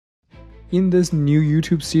In this new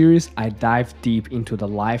YouTube series, I dive deep into the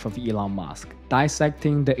life of Elon Musk,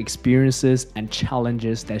 dissecting the experiences and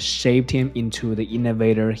challenges that shaped him into the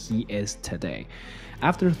innovator he is today.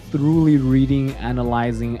 After thoroughly reading,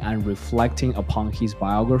 analyzing, and reflecting upon his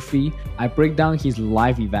biography, I break down his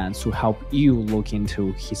life events to help you look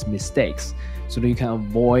into his mistakes so that you can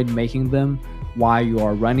avoid making them while you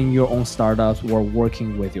are running your own startups or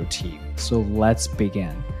working with your team. So let's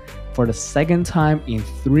begin. For the second time in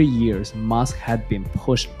 3 years, Musk had been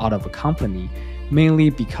pushed out of a company, mainly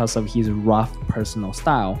because of his rough personal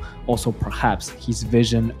style. Also, perhaps his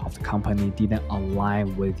vision of the company didn't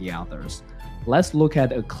align with the others. Let's look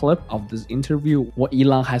at a clip of this interview, what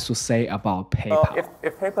Elon has to say about PayPal. Well,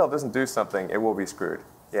 if PayPal doesn't do something, it will be screwed.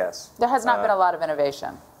 Yes. There has not been a lot of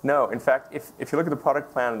innovation. No, in fact, if you look at the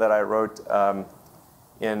product plan that I wrote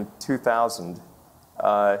in 2000,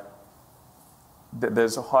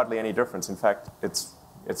 there's hardly any difference. In fact, it's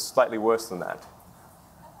slightly worse than that.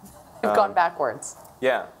 We've gone backwards.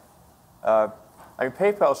 Yeah. I mean,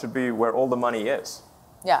 PayPal should be where all the money is.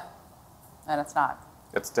 Yeah, and it's not.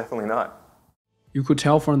 It's definitely not. You could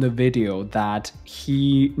tell from the video that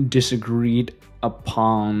he disagreed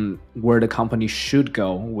upon where the company should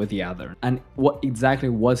go with the other. And what exactly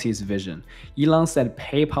was his vision? Elon said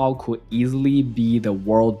PayPal could easily be the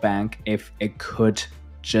World Bank if it could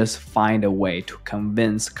just find a way to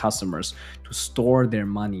convince customers to store their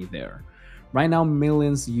money there. Right now,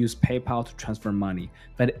 millions use PayPal to transfer money,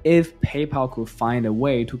 but if PayPal could find a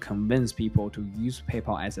way to convince people to use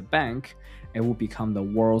PayPal as a bank, it would become the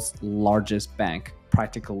world's largest bank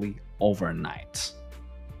practically overnight.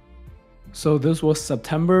 So this was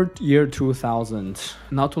September year 2000.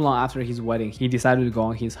 Not too long after his wedding, he decided to go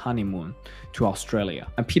on his honeymoon to Australia.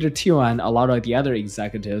 And Peter Thiel and a lot of the other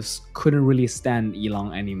executives couldn't really stand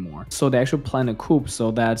Elon anymore. So they actually planned a coup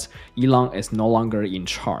so that Elon is no longer in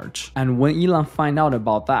charge. And when Elon found out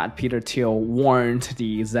about that, Peter Thiel warned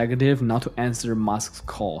the executive not to answer Musk's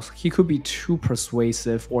calls. He could be too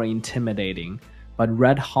persuasive or intimidating. But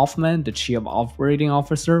Reid Hoffman, the chief operating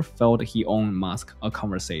officer, felt he owed Musk a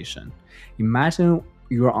conversation. Imagine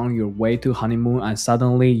you're on your way to honeymoon and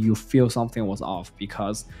suddenly you feel something was off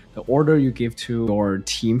because the order you give to your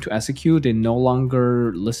team to execute, they no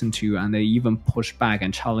longer listen to you and they even push back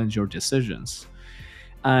and challenge your decisions.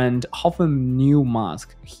 And Hoffman knew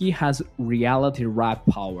Musk. He has reality wrap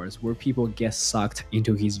powers where people get sucked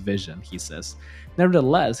into his vision, he says.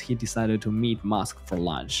 Nevertheless, he decided to meet Musk for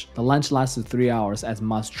lunch. The lunch lasted 3 hours as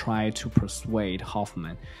Musk tried to persuade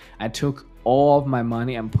Hoffman. I took all of my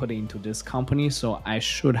money and put it into this company, so I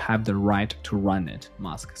should have the right to run it,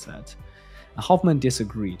 Musk said. Hoffman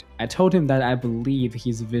disagreed. I told him that I believe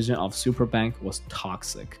his vision of Superbank was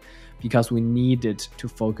toxic because we needed to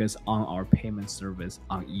focus on our payment service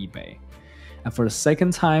on eBay. And for the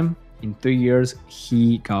second time in 3 years,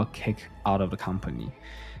 he got kicked out of the company.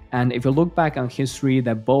 And if you look back on history,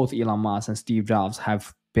 that both Elon Musk and Steve Jobs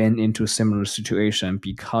have been into similar situation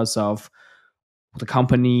because of the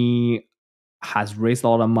company has raised a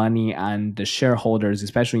lot of money and the shareholders,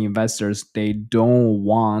 especially investors, they don't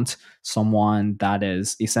want someone that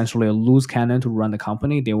is essentially a loose cannon to run the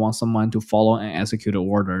company. They want someone to follow and execute an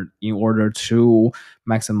order in order to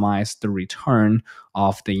maximize the return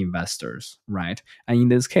of the investors, right? And in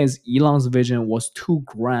this case, Elon's vision was too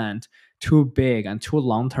grand, too big, and too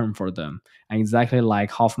long-term for them. And exactly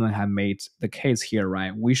like Hoffman had made the case here,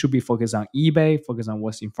 right? We should be focused on eBay, focus on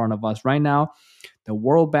what's in front of us right now. The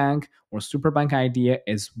World Bank or Superbank idea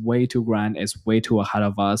is way too grand, it's way too ahead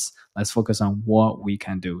of us. Let's focus on what we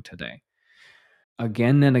can do today.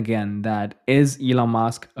 Again and again, that is Elon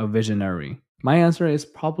Musk a visionary? My answer is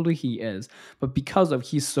probably he is, but because of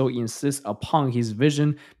he so insists upon his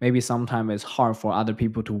vision, maybe sometimes it's hard for other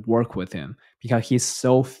people to work with him because he's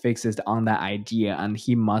so fixed on that idea and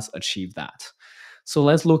he must achieve that. So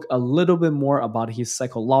let's look a little bit more about his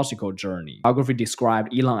psychological journey. Biography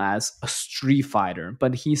described Elon as a street fighter,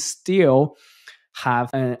 but he still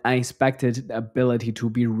have an unexpected ability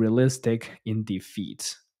to be realistic in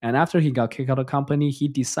defeat. And after he got kicked out of the company, he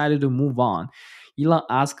decided to move on. Elon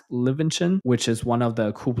asked Levinson, which is one of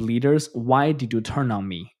the coup leaders, why did you turn on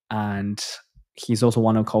me? And he's also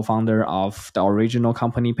one of the co-founder of the original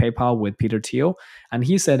company PayPal with Peter Thiel. And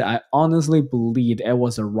he said, I honestly believed it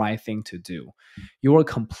was the right thing to do. You were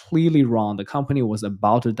completely wrong. The company was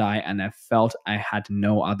about to die and I felt I had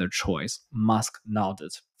no other choice. Musk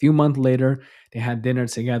nodded. A few months later, they had dinner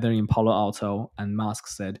together in Palo Alto and Musk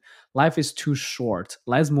said, life is too short.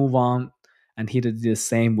 Let's move on. And he did the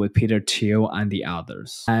same with Peter Thiel and the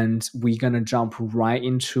others. And we're going to jump right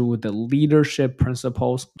into the leadership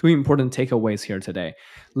principles. Two important takeaways here today.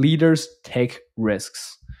 Leaders take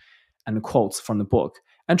risks. And quotes from the book.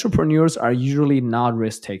 Entrepreneurs are usually not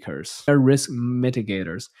risk takers. They're risk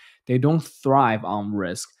mitigators. They don't thrive on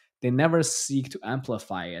risk. They never seek to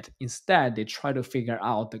amplify it. Instead, they try to figure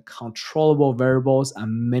out the controllable variables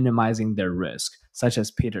and minimizing their risk, such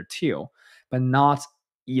as Peter Thiel, but not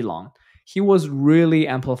Elon. He was really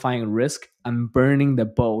amplifying risk and burning the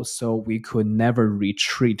boat so we could never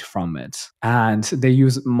retreat from it. And they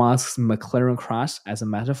use Musk's McLaren crash as a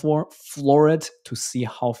metaphor, floor it to see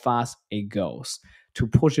how fast it goes, to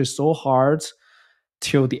push it so hard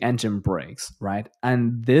till the engine breaks, right?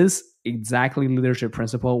 And this exactly leadership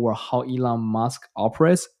principle were how Elon Musk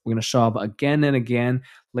operates. We're gonna show up again and again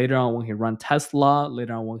later on when he runs Tesla,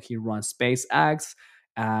 later on when he runs SpaceX,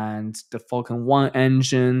 and the Falcon 1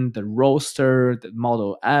 engine, the Roadster, the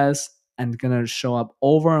Model S, and gonna show up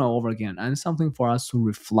over and over again. And it's something for us to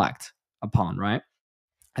reflect upon, right?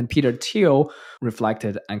 And Peter Thiel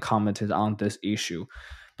reflected and commented on this issue.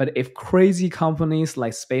 But if crazy companies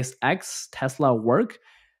like SpaceX, Tesla work,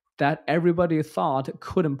 that everybody thought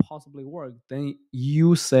couldn't possibly work, then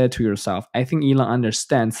you said to yourself, I think Elon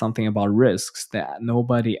understands something about risks that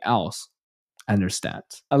nobody else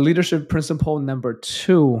understands. A leadership principle number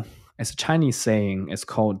 2 is a Chinese saying. It's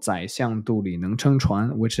called 宰相肚里能撑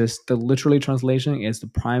船, which is the literally translation is the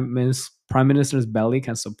prime minister's belly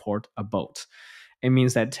can support a boat. It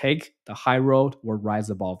means that take the high road or rise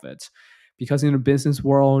above it. Because in the business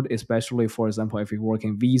world, especially, for example, if you work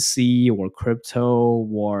in VC or crypto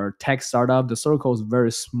or tech startup, the circle is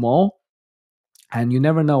very small. And you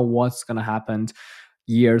never know what's going to happen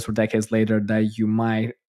years or decades later that you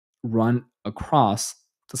might run across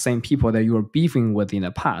the same people that you were beefing with in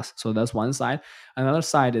the past. So that's one side. Another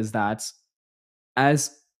side is that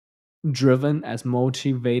as driven, as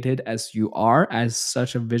motivated as you are, as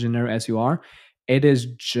such a visionary as you are, it is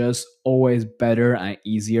just always better and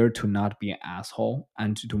easier to not be an asshole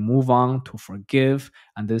and to move on, to forgive.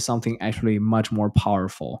 And there's something actually much more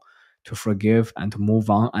powerful to forgive and to move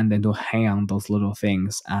on and then to hang on those little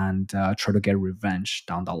things and try to get revenge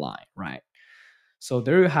down the line, right? So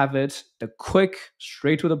there you have it, the quick,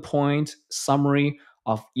 straight to the point summary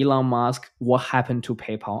of Elon Musk, what happened to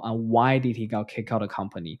PayPal and why did he got kicked out of the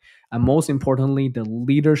company. And most importantly, the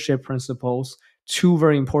leadership principles, 2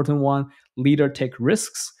 very important one, leader take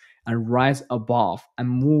risks and rise above and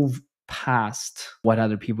move past what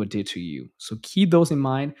other people did to you. So keep those in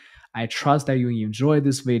mind. I trust that you enjoyed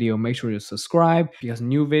this video. Make sure you subscribe because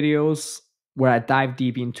new videos where I dive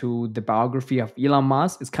deep into the biography of Elon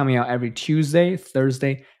Musk is coming out every Tuesday,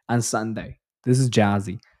 Thursday, and Sunday. This is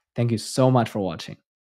Jazzy. Thank you so much for watching.